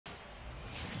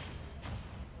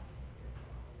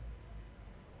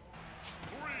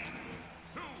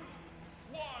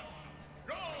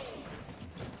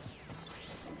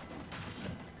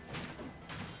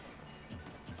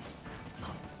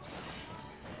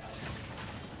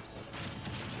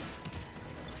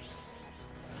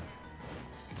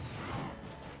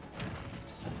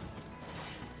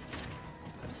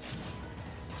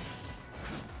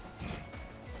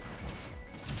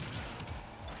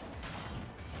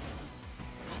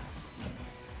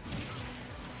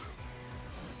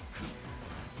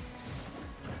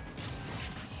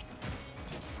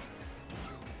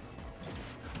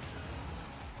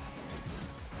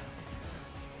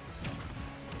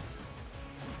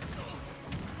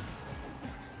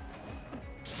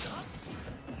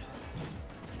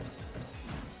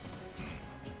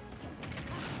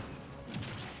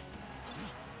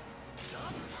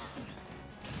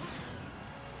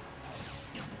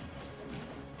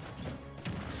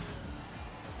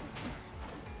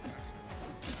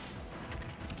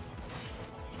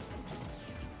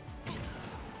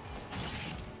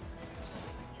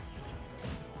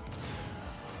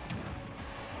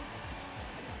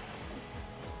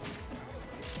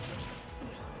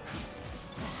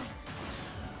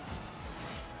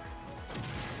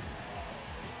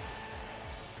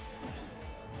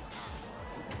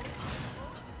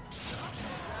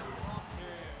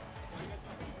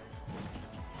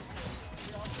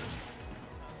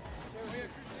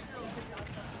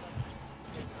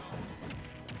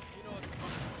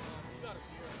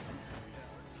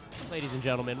Ladies and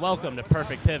gentlemen, welcome to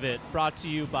Perfect Pivot, brought to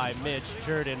you by Mitch,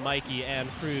 Jordan, Mikey, and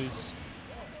Cruz.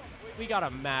 We got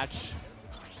a match.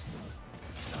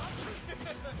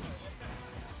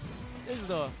 This is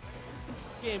the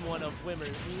game one of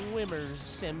Wimmers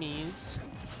semis.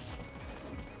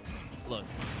 Look.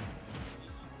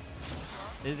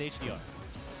 This is HDR.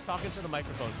 Talking to the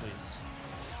microphone, please.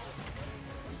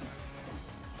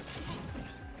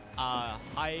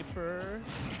 Hyper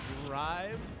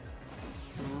Drive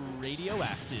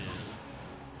Radioactive.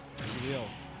 Real.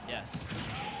 Yes.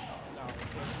 No,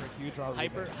 it's for a huge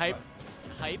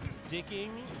Hype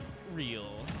dicking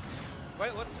real.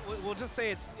 Wait, we'll just say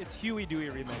it's Huey Dewey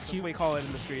remix. That's what we call it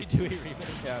in the streets. Dewey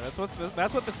remix. Yeah, that's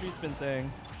what the streets been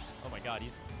saying. Oh my God,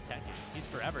 he's teching. He's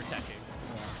forever teching.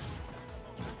 Yeah.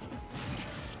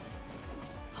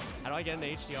 How do I get into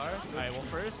HDR? All right. Well,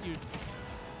 first you.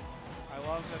 I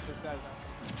love that this guy's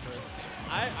first.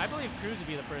 I believe Cruz would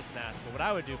be the person to ask, but what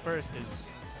I would do first is.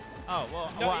 Oh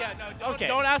well. No, well, yeah, no. Okay.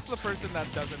 Don't ask the person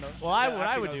that doesn't know. Well, what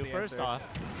I would do first off,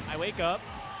 I wake up,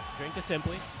 drink a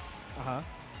Simply.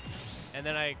 And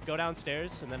then I go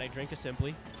downstairs, and then I drink a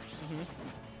Simply.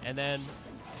 And then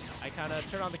I kind of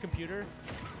turn on the computer,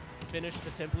 finish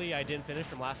the Simply I didn't finish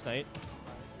from last night.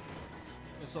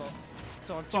 So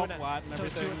I'm all flat and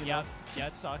everything. Yeah,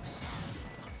 it sucks.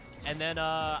 And then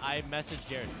I message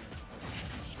Jared.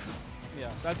 Yeah,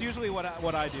 that's usually what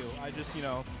I do. I just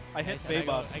I hit babe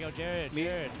up. I go Jared,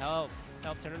 help,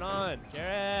 turn it on,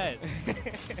 Jared.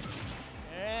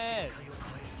 Jared.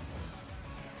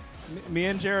 Me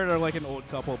and Jared are like an old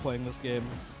couple playing this game.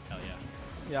 Hell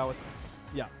yeah.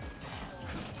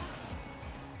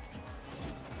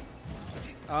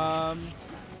 Yeah.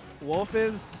 Wolf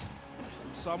is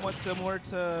somewhat similar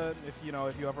to if you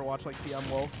ever watch like PM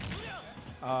Wolf.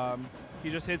 He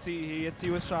just hits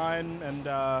you with shine and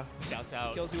shouts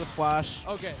out, kills you with flash.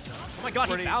 Okay. Oh my God,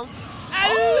 he bounced.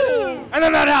 Oh! And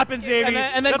then that happens, baby.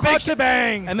 And then the big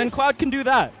shebang. And then Cloud can do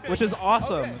that, which is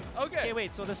awesome. Okay.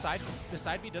 Wait. So the side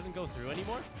B doesn't go through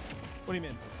anymore? What do you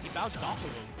mean? He bounced off of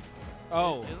him.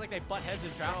 Oh. It's like they butt heads in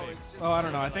traffic. I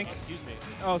don't know. I think. Excuse me.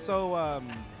 Oh, so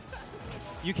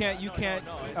you can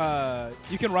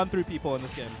run through people in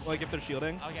this game, like if they're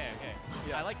shielding. Okay.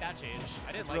 Yeah. I like that change.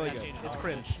 I didn't like really that good. change. It's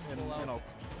cringe in ult.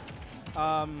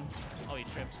 Oh, he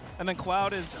tripped. And then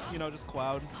Cloud is just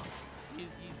Cloud.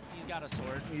 He's got a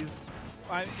sword. He's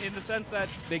in the sense that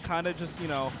they kind of just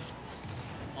Oh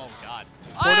God.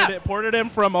 ported him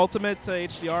from Ultimate to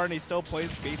HDR, and he still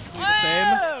plays basically the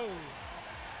same.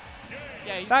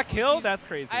 Yeah, that kill, that's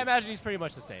crazy. I imagine he's pretty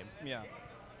much the same. Yeah.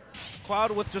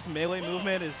 Cloud with just melee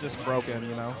movement is just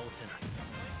broken,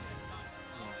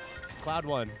 Cloud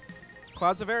won.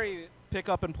 Cloud's a very pick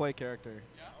up and play character.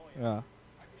 Yeah.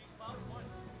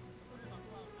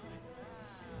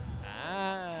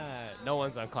 No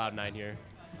one's on Cloud 9 here.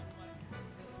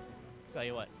 Tell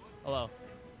you what. Hello.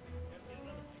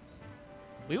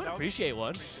 We would appreciate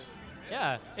one.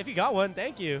 Yeah, if you got one,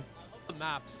 thank you. The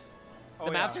maps.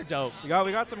 The maps are dope. We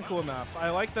got some cool maps. I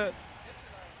like the.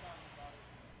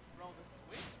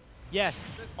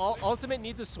 Yes, Ultimate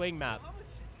needs a swing map.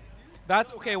 That's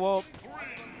okay. Well,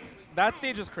 that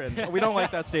stage is cringe. We don't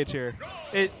like that stage here.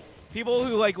 People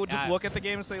who would just look at the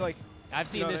game and say like. I've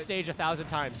seen this stage 1,000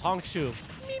 times. Hongshu.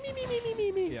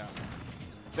 Me. Yeah.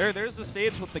 There's the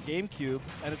stage with the GameCube,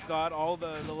 and it's got all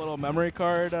the little memory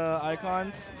card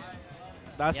icons.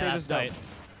 That stage is dope.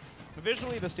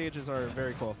 Visually, the stages are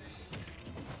very cool.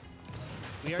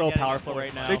 It's so powerful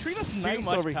right now. They treat us nice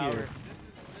over here.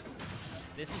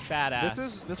 This is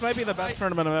badass. This might be the best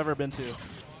tournament I've ever been to.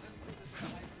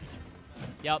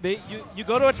 Yep. You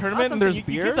go to a tournament and there's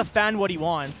beer. You give the fan what he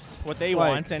wants, what they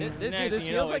want, and this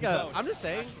feels like I'm just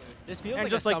saying. This feels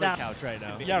like a summit couch right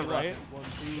now. Yeah, right.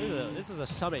 This is a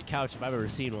summit couch if I've ever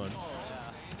seen one.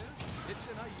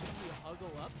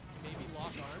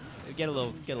 Get a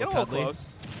little cuddly.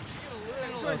 Close.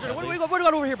 Jordan, what do we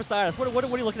got over here beside us? What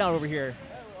are you looking at over here?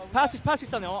 Pass me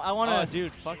something. I want to. Oh,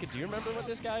 dude, fuck it. Do you remember what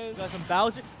this guy is? Got some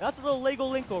Bowser. That's a little Lego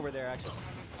Link over there, actually.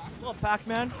 A little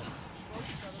Pac-Man.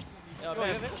 So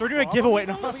we're doing a giveaway.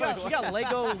 No, we got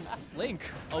Lego Link.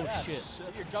 Oh shit!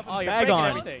 You're jumping you're bag breaking on.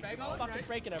 everything. Fucking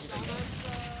breaking everything.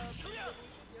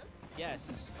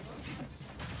 Yes.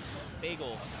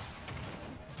 Bagel.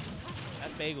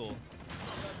 That's bagel.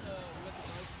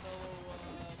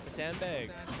 The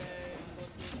sandbag.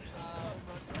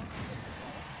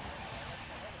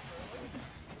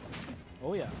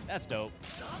 Oh yeah. That's dope.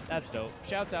 That's dope.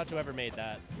 Shouts out to whoever made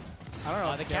that. I don't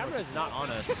know. The camera is not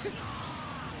on us.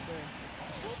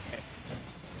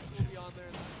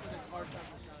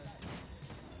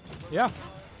 Yeah.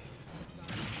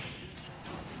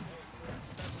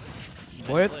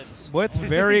 Blitz. Blitz,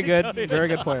 very good, very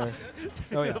good player.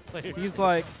 Oh yeah, The players. he's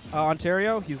like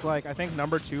Ontario. He's like I think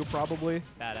 #2 probably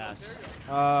Badass.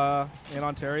 in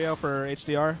Ontario for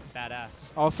HDR. Badass.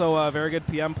 Also a very good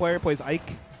PM player. Plays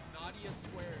Ike. Nadia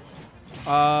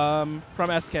squared.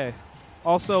 From SK.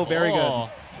 Also very Oh,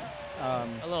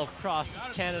 good. a little cross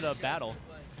Canada battle.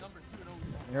 Number 2 and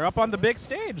 0. You're up on the big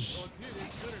stage. Oh, dude,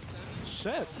 it's Twitter, Sam.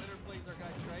 Shit. Twitter plays our guy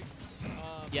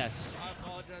Strike. Yes. I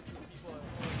apologize to the people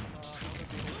at home.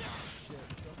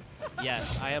 Shit, so.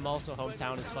 Yes, I am also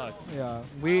hometown as fuck. Yeah, I also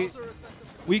respect them.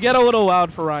 we get a little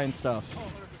loud for Ryan stuff. Oh,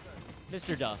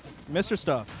 100%. Mr. Duff. Mr.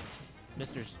 Stuff.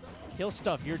 Mr. He'll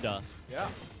stuff your Duff. Yeah.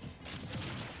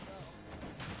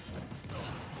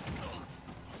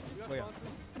 We got Oh, yeah.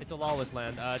 sponsors? It's a lawless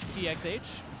land.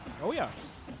 TXH. Oh yeah.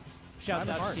 Shouts Diamond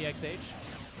out Heart. to TXH.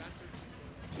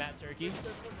 Matt Turkey.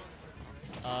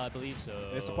 I believe so.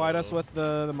 They supplied us with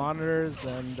the monitors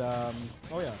and oh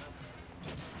yeah.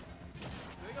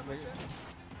 They got merch yet?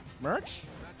 Merch?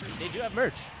 They do have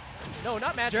merch. No,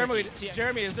 not Matt Jeremy, Turkey.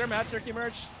 Jeremy, is there Matt Turkey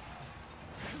merch?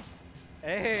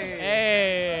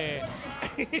 Hey.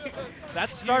 Hey.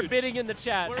 That's Start huge. bidding in the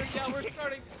chat. We're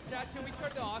starting. Chat, can we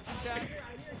start the auction chat?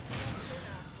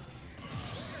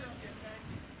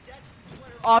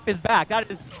 Off his back. That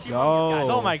is humongous, guys.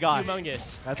 Oh my god.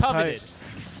 Humongous. That's Coveted.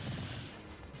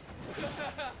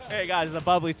 Hey guys, there's a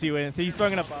bubbly to you, and he's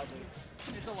throwing in a bubbly.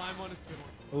 It's a lime one. It's a good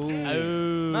one. Ooh.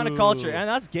 Oh. Amount of culture, and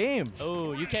that's game.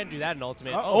 Oh, you can't do that in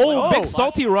Ultimate. Oh, wait. big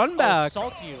salty run back. Oh,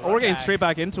 salty Oh, we're getting run straight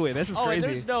back. back into it. This is Oh, and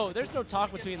crazy. there's no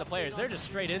talk between the players. They're just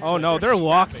straight into it. Oh no, they're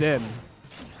locked scrapping. in.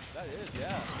 That is,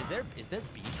 yeah. Is there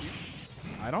beef here?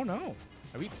 I don't know.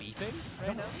 Are we beefing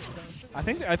right now? I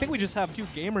think we just have two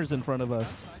gamers in front of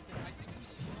us.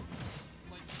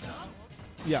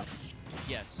 Yeah.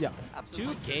 Yes. Yeah.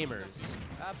 Two gamers.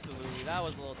 Absolutely. That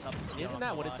was a little tough to see. Isn't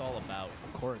that what it's all about?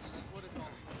 Of course. What it's all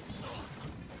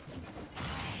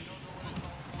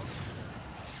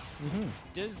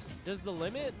Does the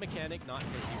limit mechanic not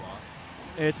piss you off?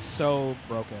 It's so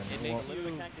broken. It makes Well, you.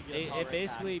 mechanic to get a power It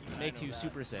basically attack. makes you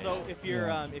Super Saiyan. So if you're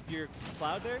Yeah. if you're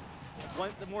Cloud there,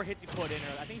 the more hits you put in,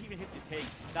 or I think even hits you take,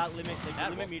 that limit the That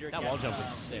limit wall- meter that gets, wall jump was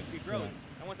sick. It grows,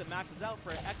 and once it maxes out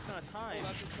for X amount of time,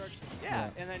 that's destruction. yeah, Yeah.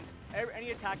 and then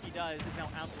any attack he does is now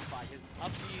amplified. His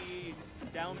up B,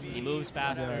 down B. He moves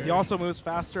faster. Yeah. He also moves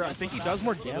faster. I think he does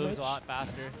more He damage. moves a lot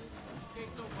faster. Okay,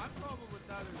 so my problem with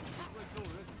that is there's like no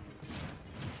risk to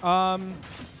it.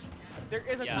 There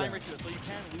is a Yeah. timer to it, so you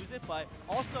can lose it, but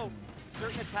also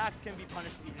certain attacks can be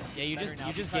punished even Yeah, you better just- now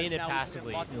you just because gain it now we can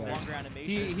passively. lock in Yeah. longer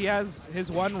animations. He has his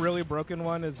one really broken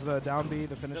one is the down B,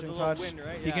 the finishing little touch. wind,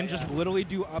 right? He Yeah, can just yeah. literally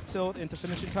do up tilt into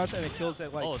finishing touch and it kills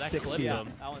at like Oh, that 6 clipped feet.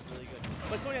 him. That one's really good.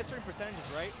 But it's only at certain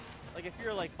percentages, right? Like if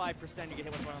you're like 5%, you get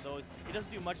hit with one of those. It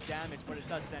doesn't do much damage, but it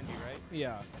does send you, right?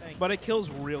 Yeah. Thank But it kills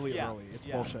really Yeah. early. It's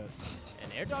Yeah. bullshit.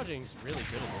 And air dodging's really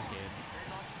good in this game.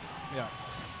 Yeah.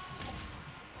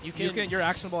 You can. You're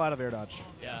actionable out of air dodge.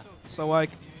 Yeah. So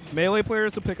like melee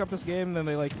players to pick up this game, then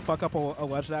they like fuck up a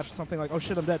ledge dash or something like, oh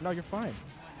shit, I'm dead. No, you're fine.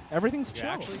 Everything's You're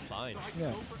chill. actually fine.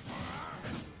 Yeah.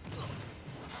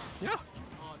 Yeah.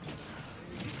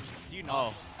 Do you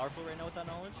know Artful right now with that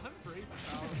knowledge? I'm brave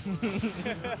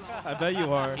about I bet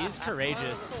you are. He's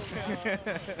courageous. freezer,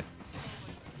 dog.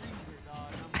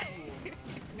 I'm cool. Hey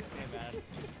man. Cute.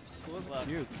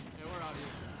 Hey, we're out here.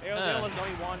 Arrow was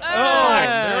only one. Oh,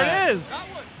 there it is. That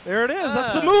one. There it is.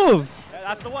 That's the move.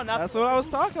 That's the one. That's what I was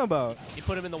talking about. You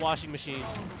put him in the washing machine.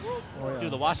 Oh, Do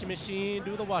the washing machine.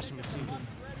 Do the washing machine.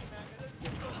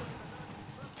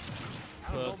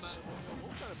 Cooked.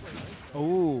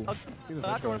 Oh. Okay. See this So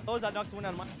edge after one guard. of those, that knocks the wind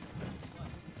out of my.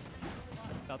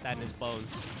 Felt that in his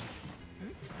bones.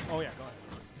 Oh yeah, go ahead.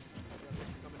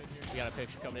 Coming in here. We got a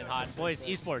picture coming in hot. Boys,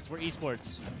 esports. We're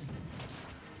esports.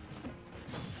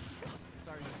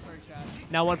 Sorry, chat.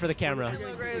 Now one for the camera.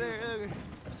 Look right there. Look.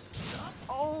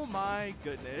 Oh my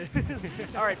goodness.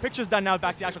 All right, picture's done now.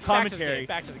 Back to the actual commentary.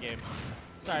 Back to the game.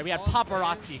 Sorry, we had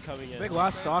paparazzi coming in. Big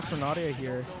last stock for Nadia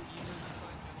here.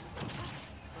 But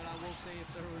I will say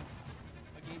if there was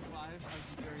a game 5,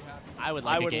 I'd be very happy. I would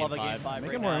like I a would game love a 5. game 5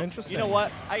 Make right it more now. interesting. You know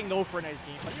what? I can go for a nice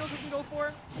game. But you know what we can go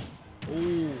for?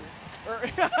 Ooh.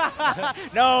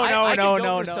 No, I could go for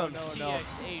no, some no.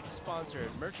 TXH sponsored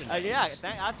merchandise. Yeah,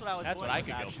 that's what I was. That's what going I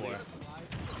could with, go actually.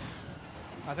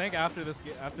 for. I think after this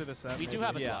set. We do maybe.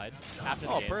 have a Yeah. slide after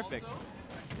the Oh, game. perfect.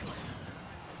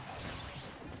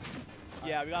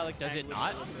 Yeah, we got like. Does it angled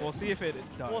not? a little bit. We'll see if it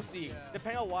does. We'll see,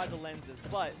 depending on why the lens is.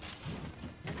 But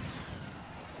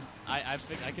I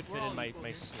could fit in my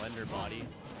slender body,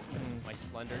 my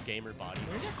slender gamer body.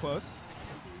 We get close.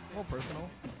 A little personal.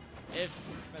 If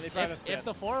they probably have a if fifth.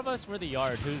 the four of us were the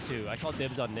yard, who's who? I call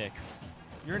dibs on Nick.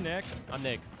 You're Nick. I'm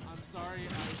Nick. I'm sorry, I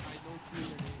know 3 of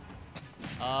your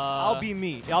names. I'll be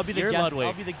me. I'll be the you're guest. Ludwig.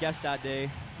 I'll be the guest that day.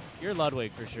 You're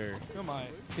Ludwig for sure. Who am I?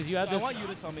 Because you had I this. want you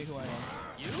to tell me who I am.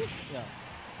 You? Yeah.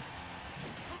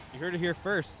 You heard it here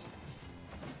first.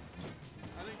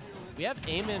 I think realistically, We have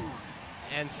Eamon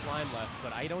and Slime left,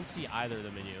 but I don't see either of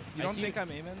them in you. You I don't see think I'm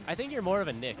Eamon? I think you're more of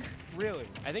a Nick. Really?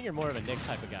 I think you're more of a Nick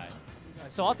type of guy.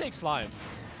 So I'll take Slime.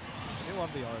 They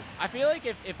love the art. I feel like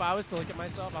if I was to look at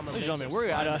myself, I'm a Ladies mix and of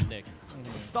gentlemen, we're Slime at and Nick.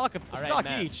 Stock All right, stock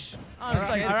man. each.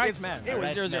 Honestly, All right, it's man. It All was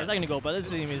right, 0-0 man. a second ago, but this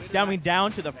team is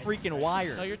down to the freaking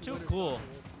wire. No, you're too cool.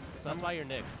 So that's why you're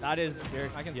Nick. That is very.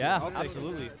 I can see yeah, it. I'll take it.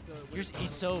 absolutely.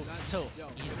 He's so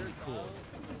easily cool.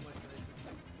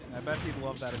 I bet he'd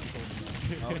love that if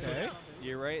you told me. Okay.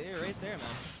 You're right there, man.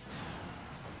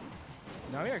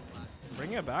 Now you're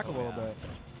bringing it back a little bit.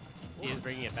 He is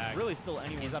bringing it back. Really, still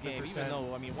anyone's He's up in game, percent. even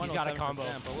though I mean, He's got a 107%, combo.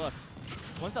 But look,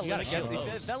 once that You gotta limit gets, shield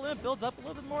if those. that limit builds up a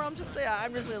little bit more, I'm just saying,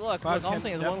 look, Cloud all I'm can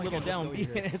saying is one definitely little get this down go beat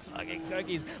here. and it's fucking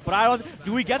cookies. But I don't.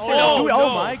 Do we get there? Oh, Do we, no. my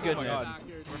Oh my goodness. God.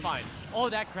 We're fine. Oh,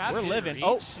 that grab We're didn't living. reach.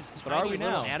 Oh, His but are tiny we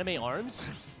little now? Anime arms.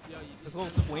 This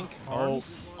little twink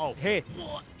arms. Oh, Hey,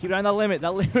 keep an eye on that limit.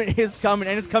 That limit is coming,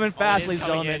 and it's coming fast, it is ladies and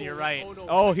coming gentlemen. in, you're right.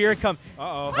 Oh, here it comes.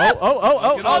 Uh-oh.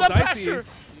 Oh, Look at all the dicey. pressure.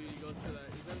 he goes for that.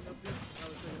 Is that an up B? That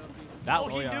looks like an up B. That, Oh,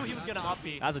 he yeah. knew he was gonna up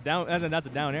B. that's a down. That's a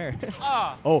down air.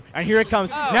 Ah. Oh, and here it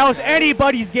comes. Oh. Now it's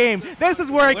anybody's game. This is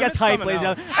where it Limit's gets hyped, coming ladies and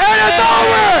out. gentlemen.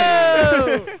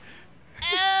 And it's over!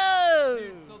 Oh.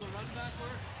 So the run back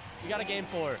worked. We got a game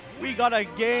 4. We got a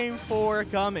game 4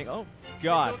 coming. Oh,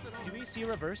 God. Do we see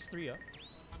reverse 3-0?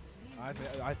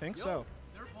 I think so.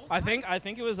 They're both I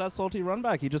think it was that salty run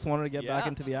back. He just wanted to get back Yeah.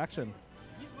 into the action.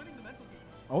 He's winning the mental game.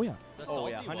 Oh yeah. The Oh,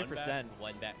 yeah, salty one 100%. back,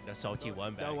 one back. The salty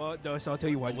one back. So I'll tell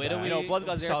you what. Wait till back. we- You know, Blood's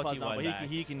got his Salty AirPods on, one but back.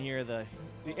 he can hear the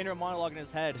inner monologue in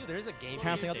his head. Dude, there's a game.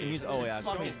 Canceling out the music. Oh, yeah. Fucking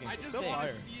Somebody's getting sick. so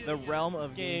fire. The realm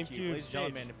of GameCube GameCube. Ladies and stage.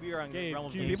 gentlemen, if we are on the realm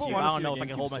of GameCube. GameCube, People I wanna don't see know a if I can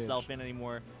GameCube hold stage. myself in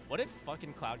anymore. What if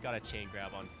fucking Cloud got a chain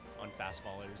grab on fast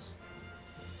fallers?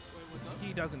 Wait, what's up?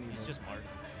 He doesn't need He's it. just Marth.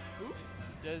 Who?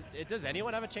 Does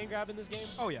anyone have a chain grab in this game?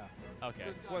 Oh yeah. Okay.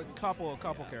 What couple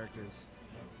characters.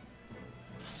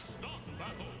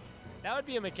 That would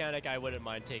be a mechanic I wouldn't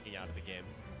mind taking out of the game.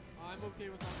 I'm okay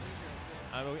with that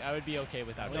thing. I would be okay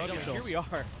without Ladies chain and grabs. gentlemen, here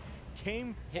we are.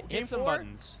 Game Hit some 4?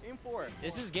 buttons. Game 4.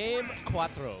 This is game 4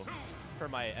 for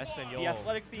my Espanol. The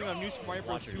athletic theme of New Super Mario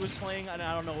Bros. 2 is playing, and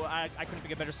I don't know, I couldn't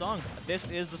pick a better song.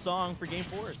 This is the song for Game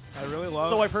 4s. I really love.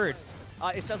 So I've heard.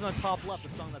 It says on the top left the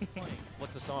song that's playing.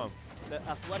 What's the song? The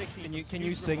athletic theme. Can of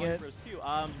you Super sing Mario it? Bros. 2. No,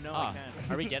 I Ah,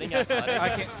 can't. are we getting athletic? I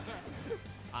can't.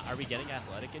 Are we getting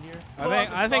athletic in here?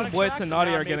 I think Blitz and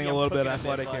Nadia are getting a little bit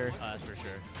athletic here. That's for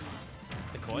sure.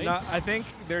 The coins? No, I think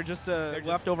they're just just-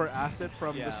 leftover acid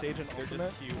from Yeah, the stage in they're Ultimate.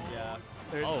 just cute, yeah.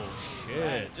 They're- Oh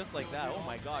Yeah, shit. just like that. Oh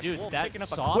my gosh. Dude, Wolf that picking up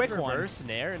a soft quick one. reverse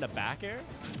nair and a back air?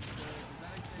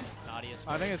 Nadia's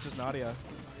I think it's just Nadia.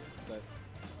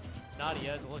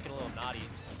 Nadia is looking a little naughty.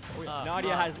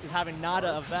 Nadia is having nada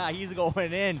of that. He's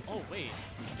going in. Oh wait,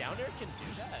 down air can do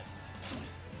that.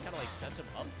 Kind of like sent him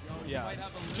up. Yeah.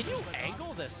 Can you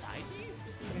angle the side B?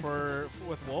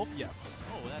 With Wolf, yes.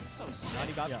 Oh, that's so sick.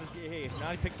 Nadia got Yeah. this game. Hey, if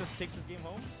Nadia takes this game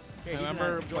home. Hey, I he's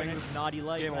remember enjoying playing his this naughty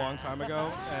life. game a long time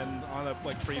ago, and on a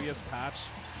previous patch,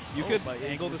 you could but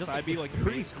angle the just side B it's like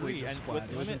pretty basically sweet, just and flat.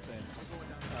 with It was limit- insane.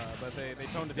 But they toned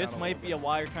it down. This might be a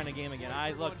wire kind of game again.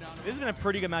 Look, this has been a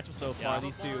pretty good matchup so far. Yeah.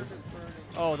 These two. Burning.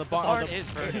 Oh, the barn. Barn is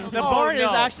burning. The Oh, barn is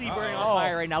no. actually burning on Uh-oh.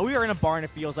 fire right now. We are in a barn. It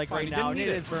feels like Fine, right he now, didn't and need it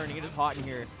it. is burning. It is hot in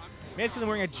here. Maybe it's because I'm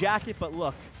wearing a jacket, but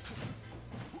look.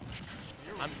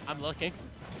 I'm looking.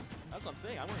 That's what I'm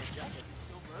saying. I'm wearing a jacket.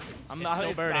 I'm It's not.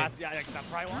 still burning. That's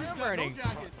probably why I'm He's got no burning.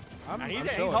 jacket. I'm, And I'm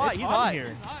he's chilling. hot. It's He's hot hot. in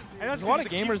here. Hot, dude. And that's There's a 'cause lot he's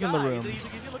of cute gamers in the guy. room. He's a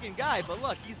good looking guy, but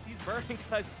look, he's burning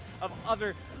because of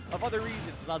other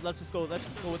reasons. Let's just go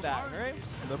with that, all right?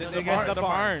 The The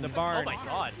barn. The Oh barn. my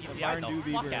god, he The DI'd barn the do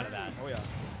be fuck burning. out of that. Oh yeah.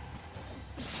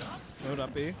 Note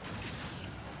up B.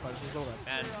 Punches over.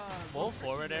 Man, full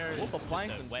forward air is Wolf just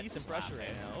applying a some wet decent slap, pressure right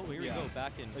man. now. Oh, here Yeah. we go.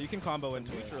 Back in. Oh, you can combo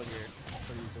into neutral it here.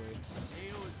 pretty easily.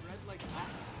 AO is red like hot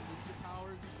ninja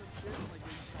powers or some shit. Like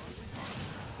they strongly.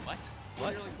 What?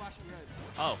 What? They're like flashing red.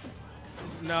 Oh,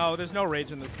 No, there's no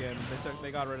rage in this game.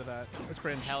 They got rid of that. It's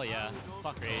cringe. hell yeah.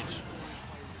 Fuck rage.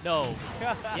 No.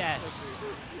 Yes.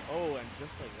 Oh, and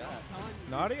just like that.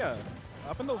 Nadia,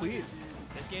 up in the lead.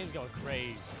 This game's going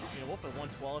crazy. You know, Wolf at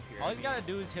 112 here. All he's got to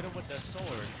do is hit him with the sword.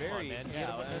 Come on, very, man. Hit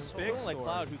yeah, him with the and sword. someone like sword.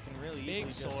 Cloud who can really Big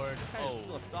easily sword. just kind of steal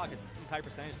Oh. a stock at these high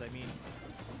percentages. I mean,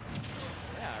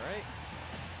 yeah, right.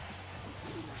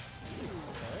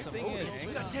 The Some thing is, focus.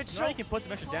 you know, you can put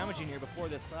some extra damage in here before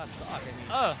this last stock. I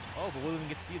mean, Uh, oh, but we'll even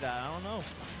get to see that. I don't know.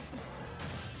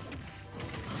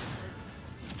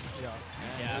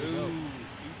 Yeah. Ooh,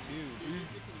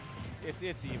 2-2. It's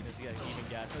even as even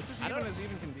gets. It's as I even don't- as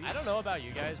even can be. I don't know about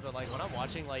you guys, but like when I'm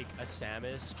watching like a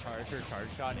Samus charge or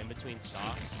charge shot in between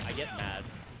stocks, I get mad.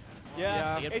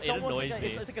 Yeah, It it's almost annoys like me.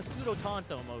 it's like a pseudo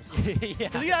taunt almost. Yeah.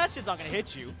 Because yeah, that shit's not gonna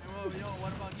hit you. Whoa, yo,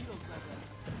 what about needles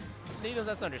back Needles,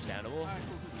 that's understandable. All right,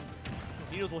 cool.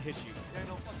 Needles will hit you. Yeah,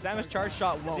 no, fuck Samus the charge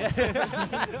shot won't.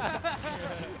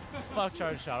 Fuck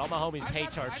charge shot. All my homies I hate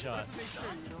just charge have shot. to make sure,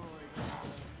 you know,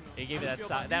 like, He gave me How that do you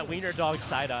feel about that needles? wiener dog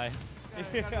side eye. I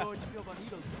gotta know what you feel about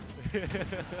needles.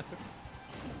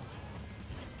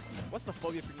 What's the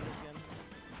phobia for needles again?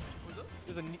 What's up?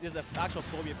 There's an actual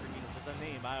phobia for needles. It's a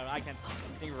name. I don't know. I can't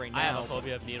think of it right now. I have a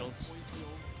phobia of needles.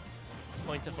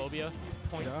 Pointophobia.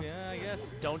 Point. Yeah. Yeah, I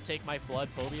guess. Don't take my blood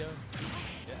phobia.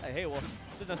 Yeah, hey, well, it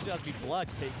doesn't necessarily have to be blood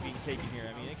being taken here.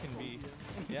 I mean, it can be.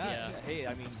 Yeah. Yeah. Hey,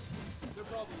 I mean, There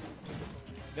probably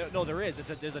is. no, there is.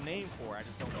 There's a name for it. I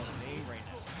just don't know the name right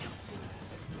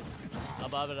now.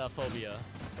 Abominaphobia.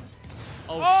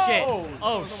 Oh! Oh shit!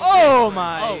 Oh shit! Oh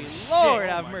my Oh, Lord, shit.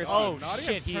 have Oh my mercy. God. Oh Nadia's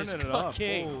shit! He is turning it up.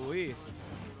 cooking. Holy. Yo,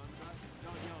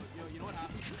 you know what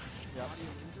happens? Yep. Nadia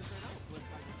loses right now. Blitz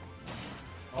back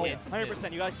to Oh, It's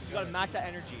 100%. You got to match that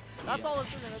energy. That's Yes. all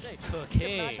it's in the day.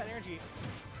 Cooking. Match that energy.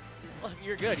 Look,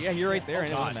 you're good. Yeah, you're right there. Oh,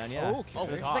 anyway, God. man. Yeah. Okay. Oh,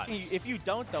 The God. second if you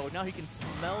don't though, now he can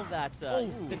smell that. Oh,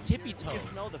 the tippy toe. You can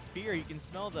smell the fear. You can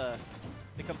smell the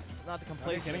not the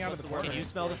complacency. getting out of the word. Can you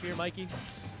smell the fear, Mikey?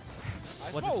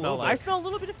 I What's smell it a smell little like? I smell a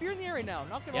little bit of fear in the air right now.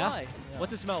 Not gonna Yeah? lie.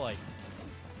 What's it smell like?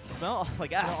 Smell like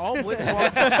bit. ass. All Blitz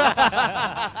walk. No,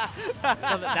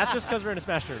 that's just because we're in a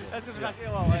Smash tournament. That's because we're not.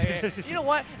 You know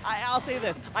what? I'll say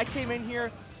this. I came in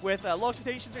here with low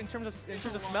expectations in terms of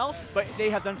smell, but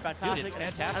they have done fantastic. it's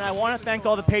fantastic. And I want to thank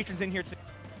all the patrons in here too.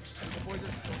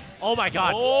 Oh my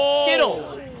God! Oh.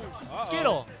 Skittle!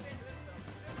 Skittle!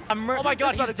 Oh my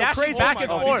God, he's dashing crazy back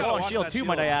and Oh, forth. he's low on Watch shield that too,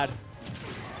 might I shield. add.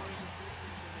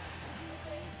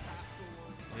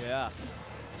 Yeah.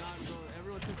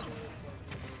 Everyone took the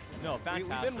No, We've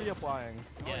fantastic. been reapplying.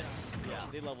 Yes. Yeah,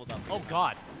 they leveled up. Oh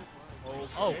God. Okay.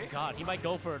 Oh God. He might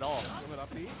go for it all. Swim it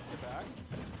up, B. Get back.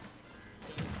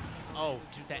 Oh,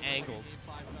 dude, the angled.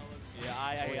 Yeah,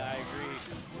 I agree.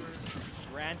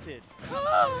 Granted. Okay.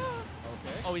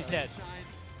 Oh, he's dead.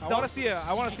 I want to see a.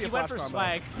 I want to see He a went flash for combo.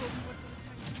 swag.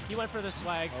 He went for the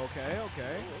swag. Okay.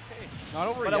 Okay. Not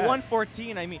over But yet. at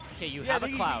 114, I mean, Okay, you Yeah, have a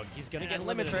they- cloud. He's gonna and get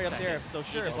limits limited right in a up there, second. so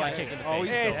sure. He just but- got kicked in the Oh,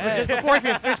 face. hey, He's but dead. just before I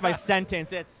can finish my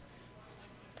sentence, it's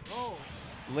Oh,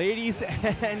 ladies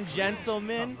and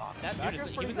gentlemen, That dude,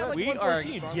 he pretty was good. at like we are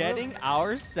 114. getting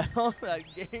ourselves a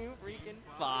game freaking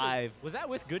 5. Was that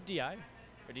with good DI? Or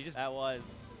did he just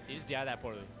DI that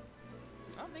poorly?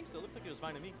 I don't think so. It looked like it was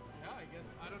fine to me. yeah, I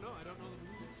guess. I don't know. I don't know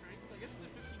the move strength. I guess the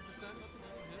 15%, that's a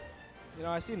decent hit. You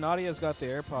know, I see Nadia's got the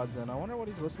AirPods in. I wonder what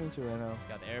he's listening to right now. He's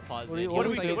got the AirPods What do in. you- He what do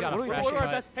looks we like do? he's got What a do we fresh do? What are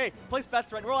our cut. bets? Hey, place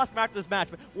bets right. We'll ask him after this match.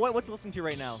 But what's he listening to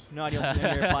right now?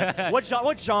 Nadia, what genre?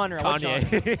 What genre? Kanye.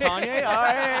 Kanye. All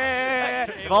right.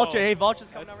 Hey, Vulture. whoa. Hey, Vulture's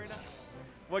coming out right now.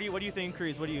 What do you think,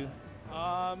 Cruz? What do you?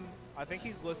 I think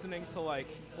he's listening to like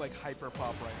hyper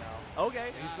pop right now. Okay.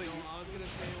 He's I was gonna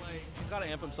say like he's got to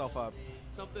amp himself up.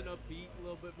 something upbeat, a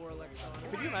little bit more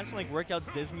electronic. Could you imagine like workout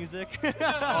Ziz music? Oh,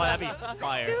 that'd be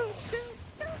fire.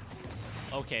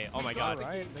 Okay. Oh my God. All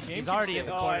right. The He's GameCube already in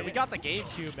the stage. corner. Oh, We got the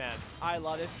GameCube, man. I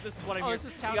love this. This is what I'm Oh, here. this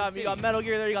is you Town got City. Metal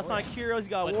Gear there. You got Sonic Heroes.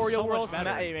 You got But Wario so much World. better.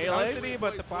 Melee. Town City,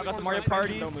 but the Boys, platform got the boys, Mario boys,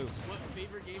 parties. Don't move. What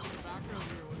favorite game in the background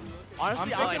here? What are we looking?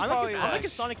 Honestly, I'm I'm thinking liking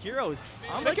Sonic. Sonic Heroes.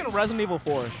 I'm thinking Resident Evil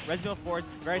 4. Resident Evil 4 is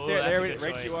right Ooh, there. that's There, a good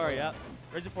right you choice. are. Yeah.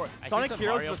 Resident Evil 4. I see Sonic some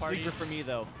Heroes Mario is a sleeper parties. for me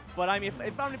though. But I mean,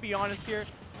 if I'm to be honest here,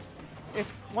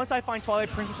 if once I find Twilight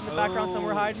Princess in the background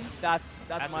somewhere Oh. hiding, that's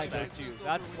That's my respect. go-to.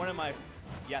 That's one of my.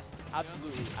 Yes,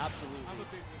 absolutely, I'm absolutely. a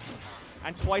big fan.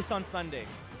 And twice on Sunday,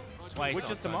 Twice which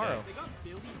on is Sunday. tomorrow. They got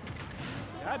Billy.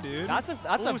 Yeah, dude. That's a Ooh,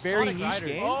 very Sonic niche Riders.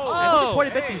 game. Oh, and this is quite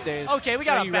a bit hey. these days. Okay, we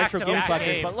got Yeah, a you retro game back-to-back fuckers.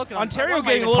 game. But look at Ontario what am I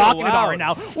getting even a little talking about loud. right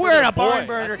now. We're in a boy. barn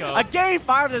burner. Let's go. A game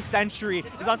 5 of the century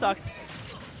is on talk.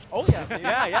 Oh yeah.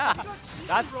 Yeah.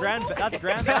 That's grand battle, dude.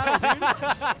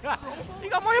 You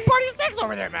got Mario Party 6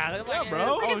 over there, man. Yeah,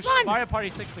 bro. Freaking Oh, fun. Mario Party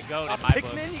 6 the GOAT in my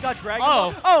Pikmin, books. you got Dragon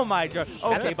Oh. Ball. Oh my god. That's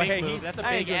Okay, a but big hey, move. That's a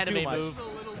that big ain't doing too anime much. move. It's a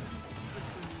little too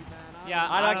for me, man. Yeah,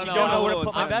 I I actually don't don't know know. where to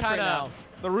put my I'm bets right kinda- now.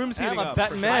 The room's I'm heating a up.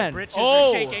 betting for man. My britches Oh.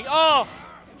 are shaking. Oh!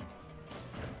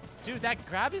 Dude, that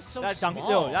grab is so That dunk, small.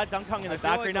 yo, that dunk hung in I the feel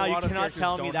back like right a now. You lot of cannot characters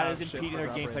tell me don't that have is shit impeding for their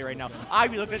grab gameplay right now. ratings.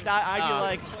 I'd be looking at that. I'd be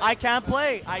like, I can't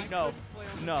play. I know.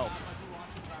 No.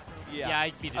 Yeah,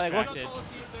 I'd be Like, what- distracted.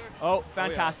 Oh,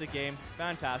 fantastic game.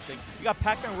 Fantastic. You got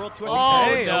Pac-Man World 2. Oh,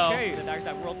 hey, no. okay. There's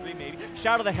that World 3 maybe.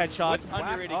 Shadow the Hedgehog. What's black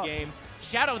Underrated up? game.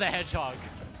 Shadow the Hedgehog.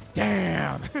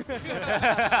 Damn.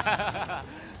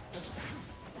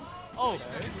 Oh.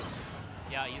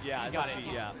 Yeah, he's got it.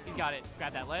 Yeah. He's got it.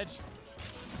 Grab that ledge.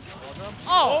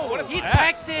 Oh, what he attack.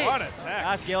 pecked it. What attack.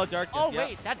 That's Gale of Darkness. Oh,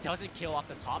 wait. That doesn't kill off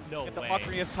the top? No Get the way.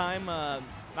 Fuckery of Time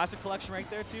Master Collection right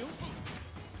there, too.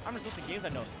 I'm just listing games I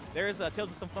know. There's Tales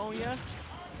of Symphonia.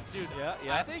 Dude,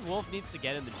 Yeah. I think Wolf needs to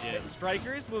get in the gym.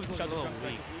 Strikers. Moves a little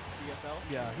weak. DSL.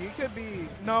 Yeah, he could be.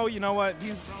 No, you know what?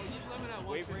 He's. Bro, he's living at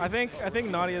 1 I think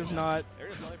Nadia's not.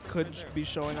 Could be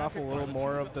showing off a little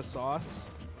more of the sauce.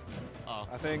 Oh.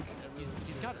 I think.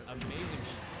 He's got amazing.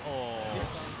 Oh,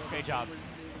 great job.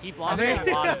 He blocked I think-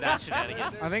 a lot of that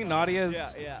shenanigans. I think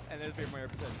Nadia's Yeah. And there's more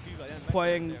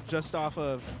playing just off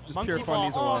of pure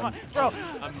funnies alone. Bro,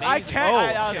 Amazing. I can't. Oh,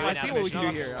 I shit, I see what we can do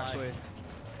here, Slide. actually.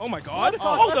 Oh my god! Let's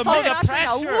Oh, the talk mix! pressure.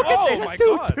 Look Oh at this. my It's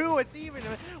god! 2-2. It's even.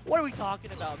 What are we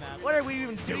talking about, man? What are we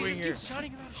even doing He just here? keeps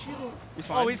shouting about Shield. He's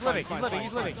fine. Oh, he's fine, living. fine, He's living. fine,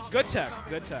 He's fine. living. Good tech.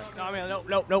 Good tech. No, man.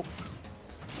 Nope.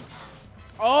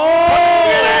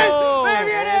 Oh!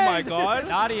 Maybe it Oh my is. god!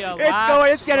 Nadia,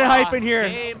 It's getting hype in here.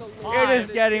 Game It is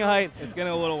 5 getting hype. It's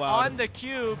getting a little loud. on the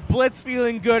cube. Blitz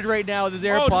feeling good right now with his Oh,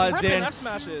 just AirPods ripping in. F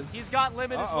smashes. He's got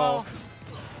limit as Uh-oh. well.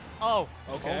 Oh.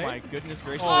 Okay. Oh my goodness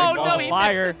gracious! Oh, Balls no, of he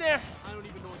fire. missed in there. I don't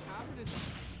even know what's happening.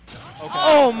 Okay.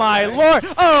 Oh my lord!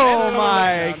 Oh And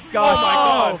my another gosh!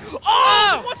 Oh my god!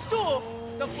 Oh! What stool?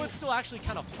 The foot stool actually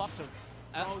kind of fucked him.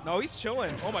 No, he's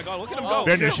chilling. Oh my god, look at him go.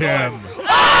 Finish him.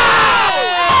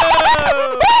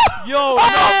 Yo, no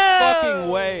fucking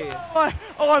way.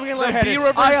 Oh, I'm getting lightheaded.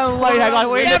 B-reverse I got lightheaded. I got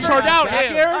way Never too charge doubt back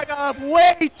him. here. I got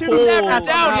way too Oh, never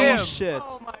doubt him. Shit.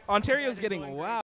 Ontario's getting wow.